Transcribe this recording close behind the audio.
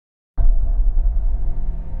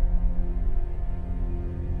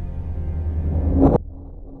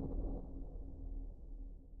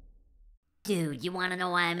Dude, you wanna know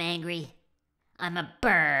why I'm angry? I'm a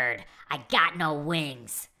bird. I got no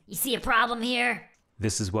wings. You see a problem here?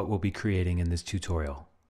 This is what we'll be creating in this tutorial.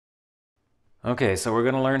 Okay, so we're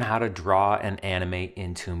going to learn how to draw and animate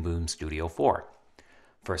in Toon Boom Studio 4.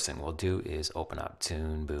 First thing we'll do is open up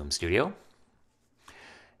Toon Boom Studio.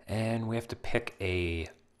 And we have to pick a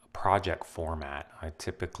project format. I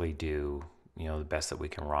typically do, the best that we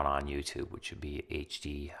can run on YouTube, which would be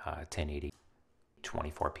HD 1080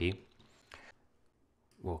 24p.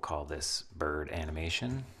 We'll call this bird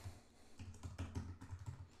animation.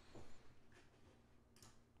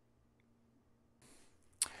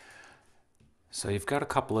 So you've got a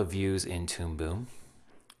couple of views in Toon Boom.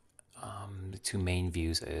 The two main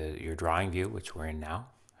views, your drawing view, which we're in now,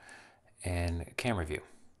 and camera view.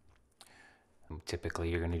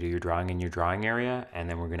 Typically you're going to do your drawing in your drawing area, and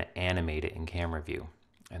then we're going to animate it in camera view.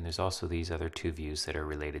 And there's also these other two views that are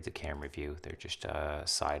related to camera view. They're just a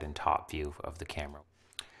side and top view of the camera.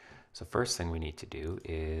 So first thing we need to do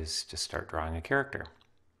is to start drawing a character.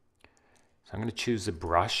 So I'm going to choose the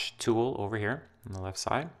brush tool over here on the left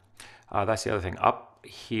side. That's the other thing. Up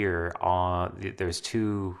here, there's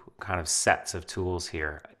two kind of sets of tools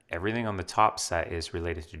here. Everything on the top set is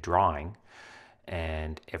related to drawing,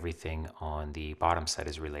 and everything on the bottom set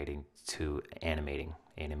is relating to animating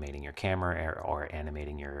your camera or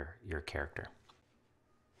animating your character.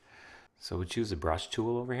 So we'll choose the brush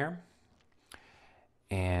tool over here,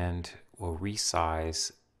 and we'll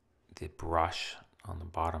resize the brush on the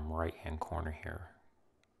bottom right hand corner here.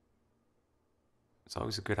 It's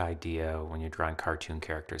always a good idea when you're drawing cartoon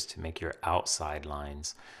characters to make your outside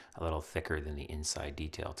lines a little thicker than the inside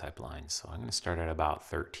detail type lines. So I'm going to start at about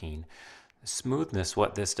 13. The smoothness,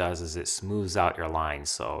 what this does is it smooths out your lines,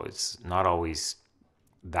 so it's not always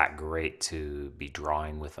that great to be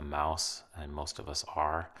drawing with a mouse, and most of us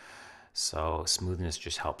are. So smoothness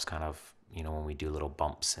just helps kind of, when we do little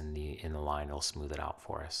bumps in the line, it'll smooth it out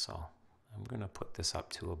for us. So I'm going to put this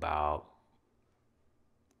up to about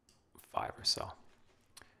 5 or so.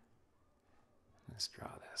 Let's draw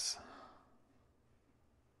this.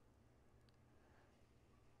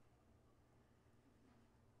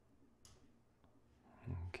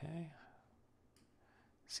 Okay.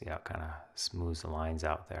 See how it kind of smooths the lines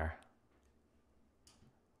out there.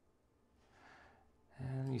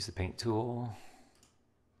 And use the paint tool.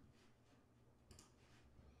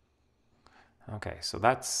 Okay, so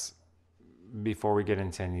that's before we get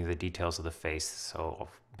into any of the details of the face. So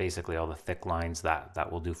basically all the thick lines,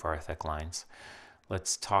 that will do for our thick lines.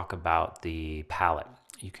 Let's talk about the palette.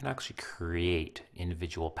 You can actually create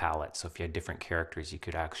individual palettes. So if you had different characters, you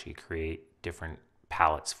could actually create different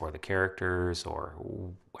palettes for the characters, or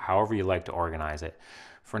however you like to organize it.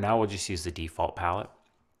 For now, we'll just use the default palette.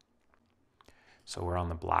 So we're on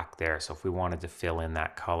the black there. So if we wanted to fill in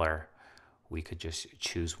that color, we could just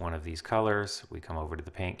choose one of these colors. We come over to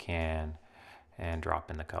the paint can and drop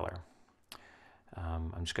in the color.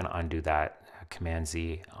 I'm just going to undo that, Command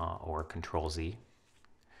Z or Control Z.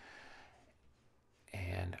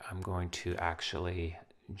 And I'm going to actually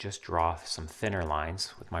just draw some thinner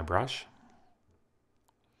lines with my brush.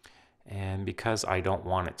 And because I don't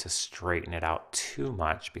want it to straighten it out too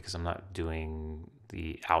much, because I'm not doing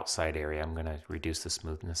the outside area, I'm going to reduce the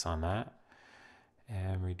smoothness on that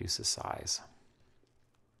and reduce the size.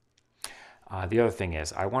 The other thing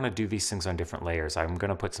is, I want to do these things on different layers. I'm going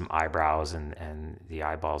to put some eyebrows and the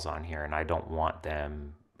eyeballs on here, and I don't want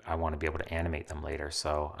them, I want to be able to animate them later,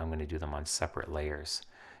 so I'm going to do them on separate layers.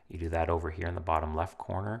 You do that over here in the bottom left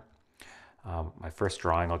corner. My first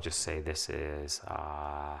drawing, I'll just say this is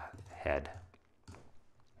head.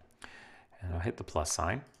 And I'll hit the plus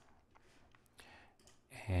sign.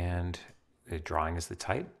 And the drawing is the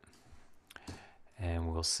type.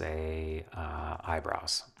 And we'll say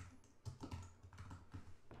eyebrows.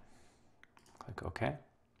 Click OK.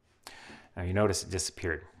 Now you notice it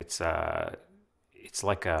disappeared. It's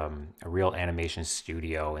like a real animation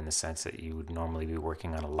studio in the sense that you would normally be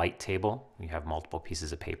working on a light table. You have multiple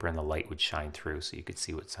pieces of paper and the light would shine through so you could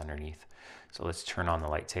see what's underneath. So let's turn on the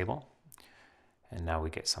light table. And now we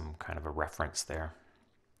get some kind of a reference there.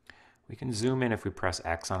 We can zoom in if we press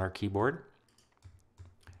X on our keyboard.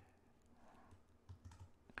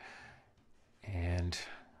 And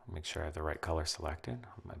make sure I have the right color selected.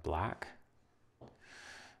 My black.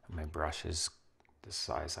 My brush is the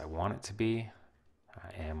size I want it to be.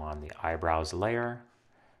 I am on the eyebrows layer,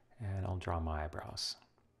 and I'll draw my eyebrows.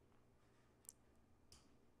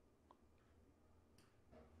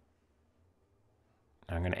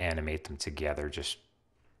 I'm going to animate them together just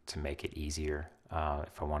to make it easier.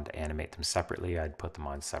 If I wanted to animate them separately, I'd put them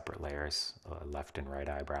on separate layers, left and right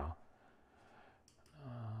eyebrow.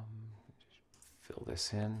 fill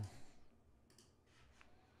this in.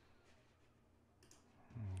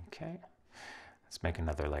 Okay, let's make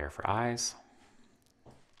another layer for eyes.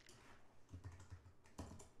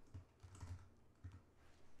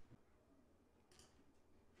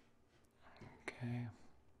 Okay.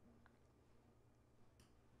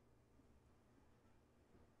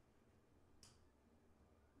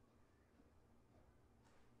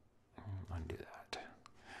 Undo that.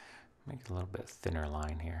 Make it a little bit thinner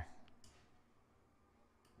line here.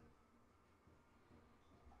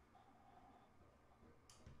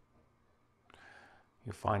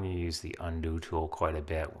 You'll find you use the undo tool quite a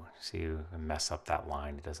bit. So you mess up that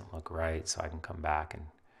line, it doesn't look right, so I can come back and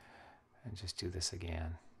just do this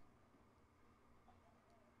again.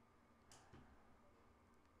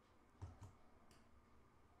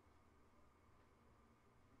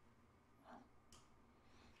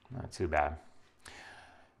 Not too bad.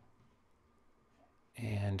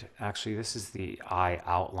 And actually, this is the eye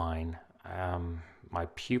outline. My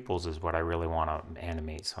pupils is what I really want to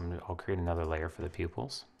animate, so I'll create another layer for the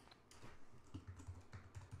pupils.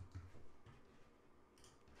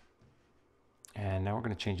 And now we're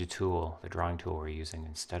going to change the tool, the drawing tool we're using.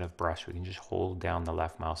 Instead of brush, we can just hold down the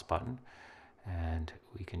left mouse button and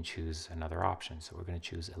we can choose another option. So we're going to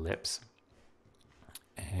choose ellipse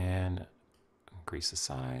and increase the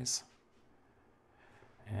size.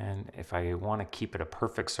 And if I want to keep it a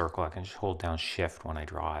perfect circle, I can just hold down shift when I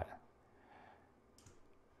draw it.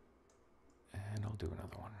 And I'll do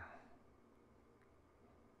another one.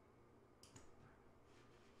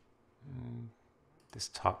 This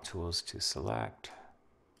top tool is to select.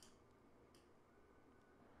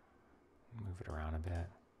 Move it around a bit.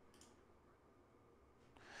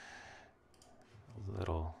 A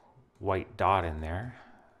little white dot in there.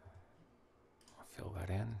 I'll fill that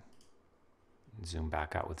in. Zoom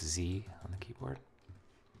back out with Z on the keyboard.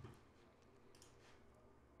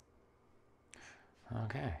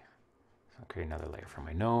 Okay. So I'll create another layer for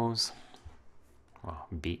my nose. Well,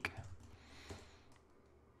 beak.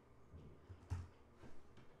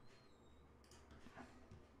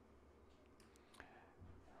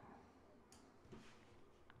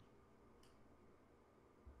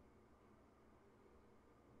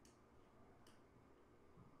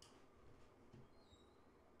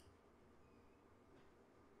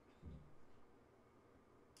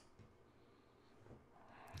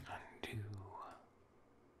 Undo.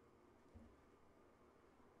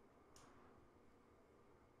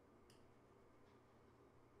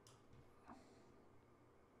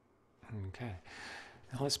 Okay,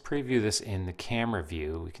 now let's preview this in the camera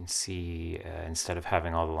view. We can see instead of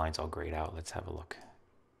having all the lines all grayed out, let's have a look.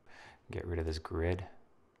 Get rid of this grid.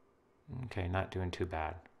 Okay, not doing too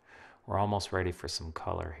bad. We're almost ready for some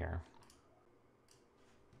color here.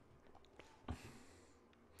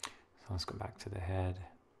 So let's go back to the head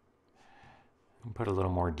and put a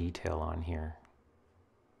little more detail on here.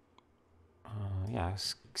 Yeah,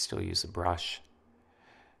 still use a brush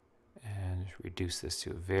and just reduce this to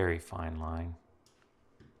a very fine line.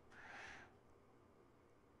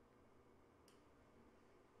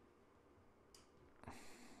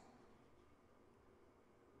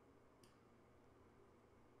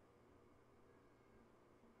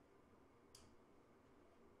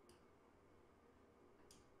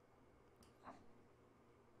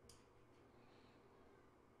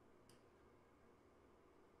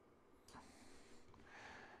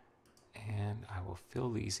 And I will fill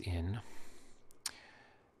these in.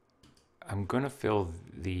 I'm going to fill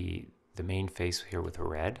the main face here with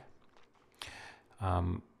red,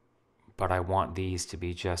 but I want these to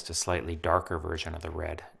be just a slightly darker version of the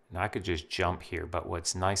red. Now I could just jump here, but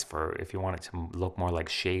what's nice for if you want it to look more like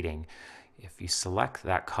shading, if you select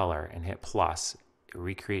that color and hit plus, it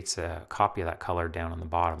recreates a copy of that color down on the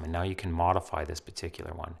bottom, and now you can modify this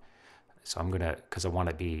particular one. So I'm gonna, because I want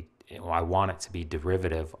it to be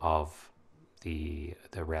derivative of the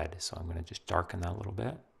red, so I'm gonna just darken that a little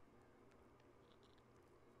bit.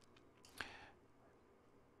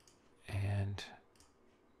 And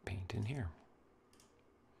paint in here.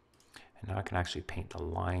 And now I can actually paint the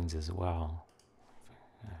lines as well.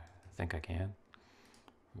 I think I can.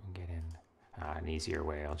 Get in an easier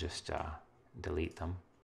way. I'll just delete them.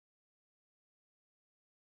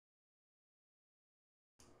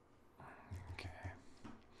 Okay.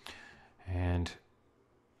 And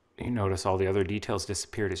you notice all the other details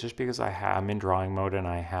disappeared. It's just because I'm in drawing mode and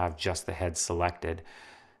I have just the head selected.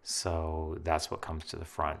 So that's what comes to the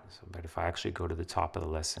front. So, but if I actually go to the top of the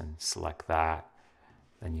list and select that,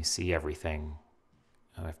 then you see everything.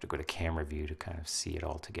 I have to go to camera view to kind of see it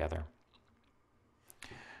all together.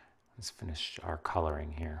 Let's finish our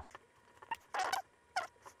coloring here.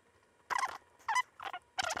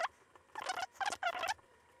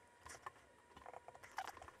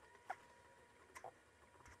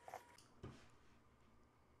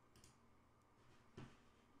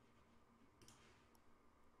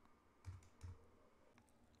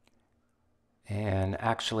 And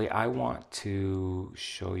actually, I want to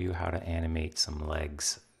show you how to animate some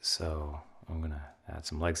legs. So I'm going to add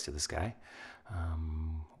some legs to this guy.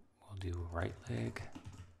 We'll do right leg.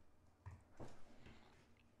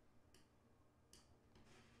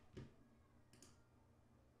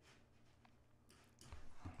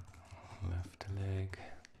 Left leg.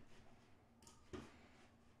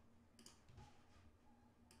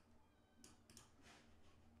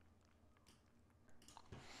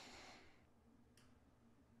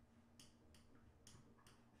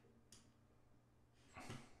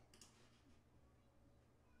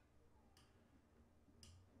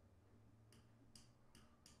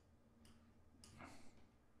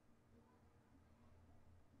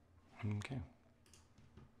 Okay.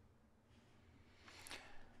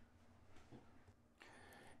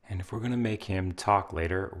 And if we're going to make him talk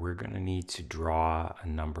later, we're going to need to draw a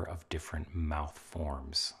number of different mouth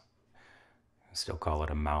forms. Still call it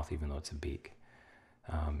a mouth even though it's a beak.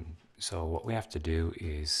 So what we have to do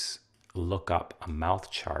is look up a mouth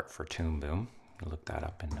chart for Toon Boom. Look that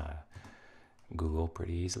up in Google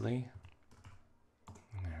pretty easily.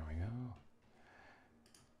 There we go.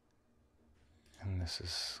 And this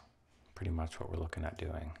is pretty much what we're looking at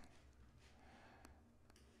doing.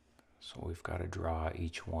 So we've got to draw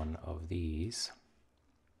each one of these,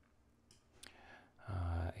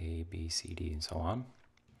 A, B, C, D, and so on.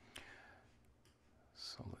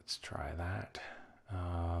 So let's try that.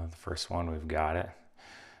 The first one, we've got it.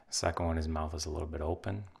 The second one, his mouth is a little bit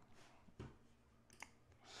open.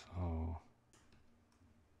 So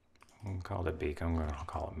we called it beak. I'm going to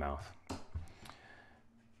call it mouth.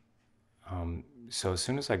 So as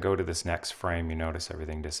soon as I go to this next frame, you notice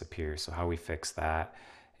everything disappears. So how we fix that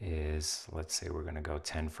is, let's say we're going to go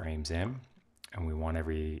 10 frames in, and we want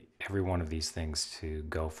every one of these things to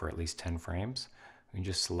go for at least 10 frames. We can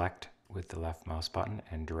just select with the left mouse button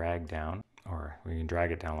and drag down, or we can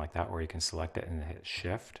drag it down like that, or you can select it and hit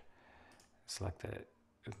Shift, select the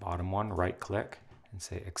bottom one, right click, and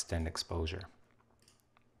say Extend Exposure.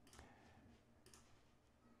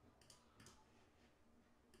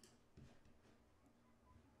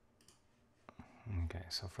 Okay,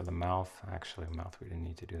 so for the mouth, actually mouth we didn't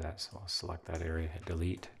need to do that, so I'll select that area, hit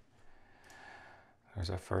delete. There's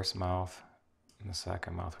our first mouth, and the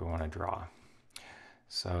second mouth we want to draw.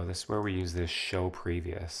 So this is where we use this show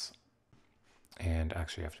previous, and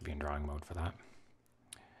actually you have to be in drawing mode for that.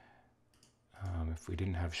 If we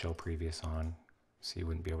didn't have show previous on, so you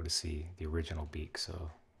wouldn't be able to see the original beak,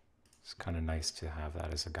 so it's kind of nice to have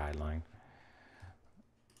that as a guideline.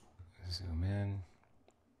 Zoom in.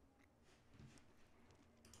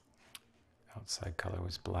 Outside color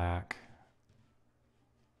was black.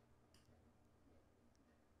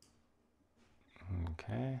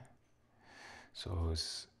 Okay. So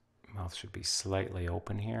his mouth should be slightly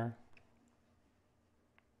open here.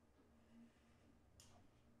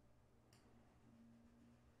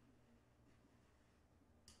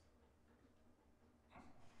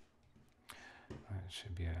 That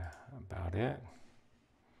should be about it.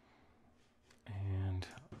 And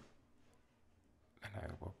then I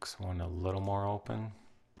looks one a little more open.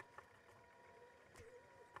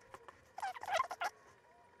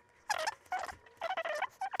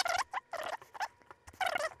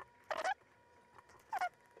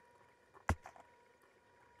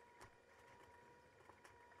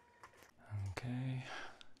 Okay.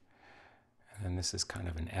 And then this is kind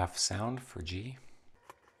of an F sound for G.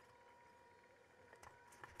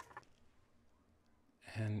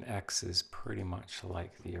 And X is pretty much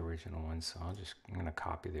like the original one, so I'm going to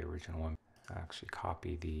copy the original one. Actually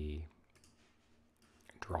copy the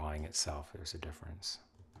drawing itself. There's a difference.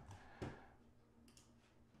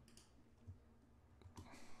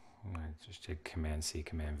 I just did Command C,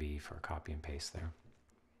 Command V for copy and paste there.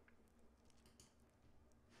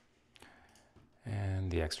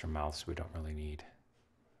 And the extra mouths we don't really need.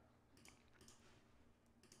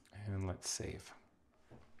 And let's save.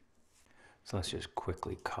 So let's just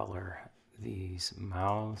quickly color these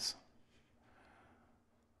mouths.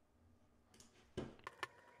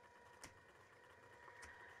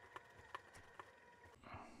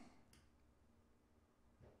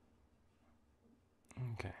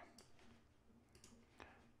 Okay.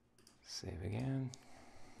 Save again.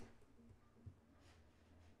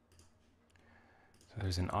 So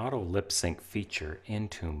there's an auto lip sync feature in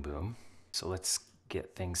Toon Boom. So let's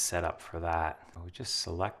get things set up for that. We just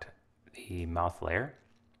select the mouth layer,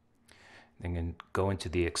 then go into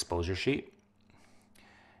the exposure sheet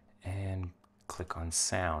and click on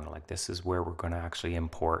sound. Like this is where we're going to actually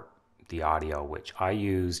import the audio, which I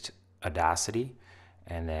used Audacity,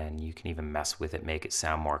 and then you can even mess with it, make it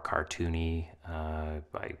sound more cartoony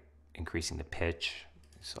by increasing the pitch.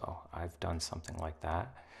 So I've done something like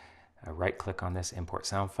that. I right click on this, import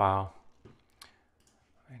sound file,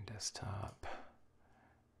 and desktop,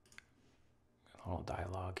 a little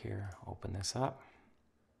dialog here, open this up.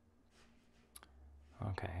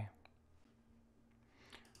 Okay.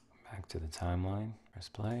 Back to the timeline, press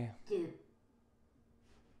play.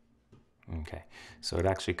 Okay, so it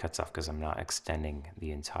actually cuts off because I'm not extending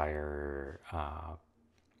the entire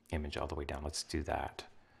image all the way down. Let's do that.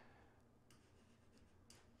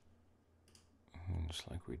 Just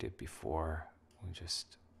like we did before, we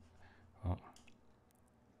just,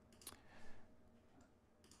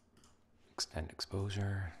 extend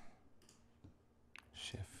exposure,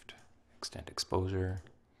 shift, extend exposure.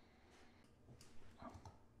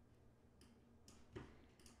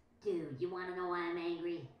 Dude, you wanna know why I'm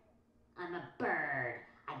angry? I'm a bird.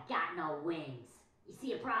 I got no wings. You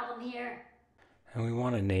see a problem here? And we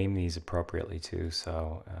want to name these appropriately too,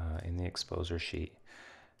 so in the exposure sheet,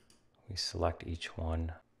 we select each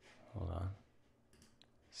one. Hold on.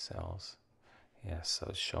 Cells. Yes, so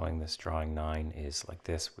it's showing this drawing 9 is like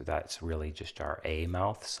this. That's really just our A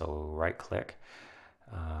mouth. So right click,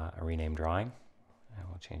 rename drawing, and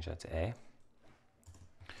we'll change that to A.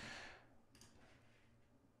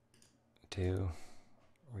 2,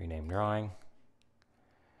 rename drawing,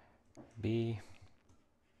 B.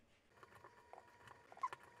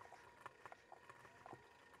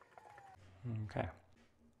 Okay.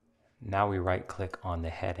 Now we right click on the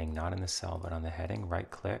heading, not in the cell, but on the heading, right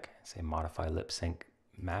click, say modify lip sync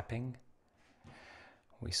mapping.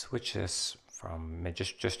 We switch this from,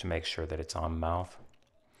 just to make sure that it's on mouth.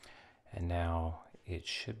 And now it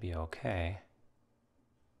should be okay.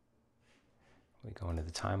 We go into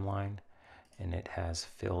the timeline and it has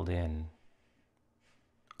filled in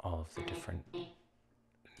all of the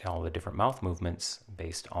different mouth movements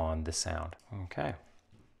based on the sound. Okay.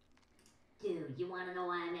 Dude, you wanna know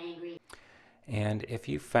why I'm angry? And if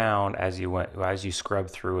you found as you scrubbed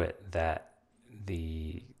through it that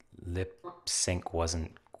the lip sync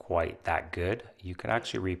wasn't quite that good, you can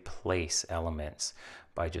actually replace elements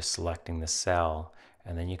by just selecting the cell,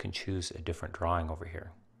 and then you can choose a different drawing over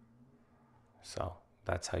here. So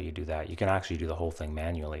that's how you do that. You can actually do the whole thing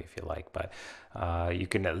manually if you like, but you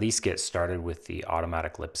can at least get started with the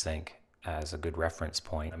automatic lip sync as a good reference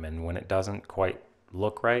point. I mean, when it doesn't quite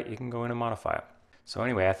look right, you can go in and modify it. So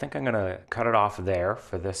anyway, I think I'm gonna cut it off there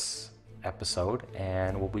for this episode,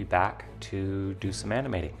 and we'll be back to do some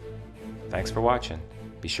animating. Thanks for watching.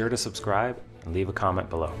 Be sure to subscribe and leave a comment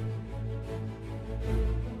below.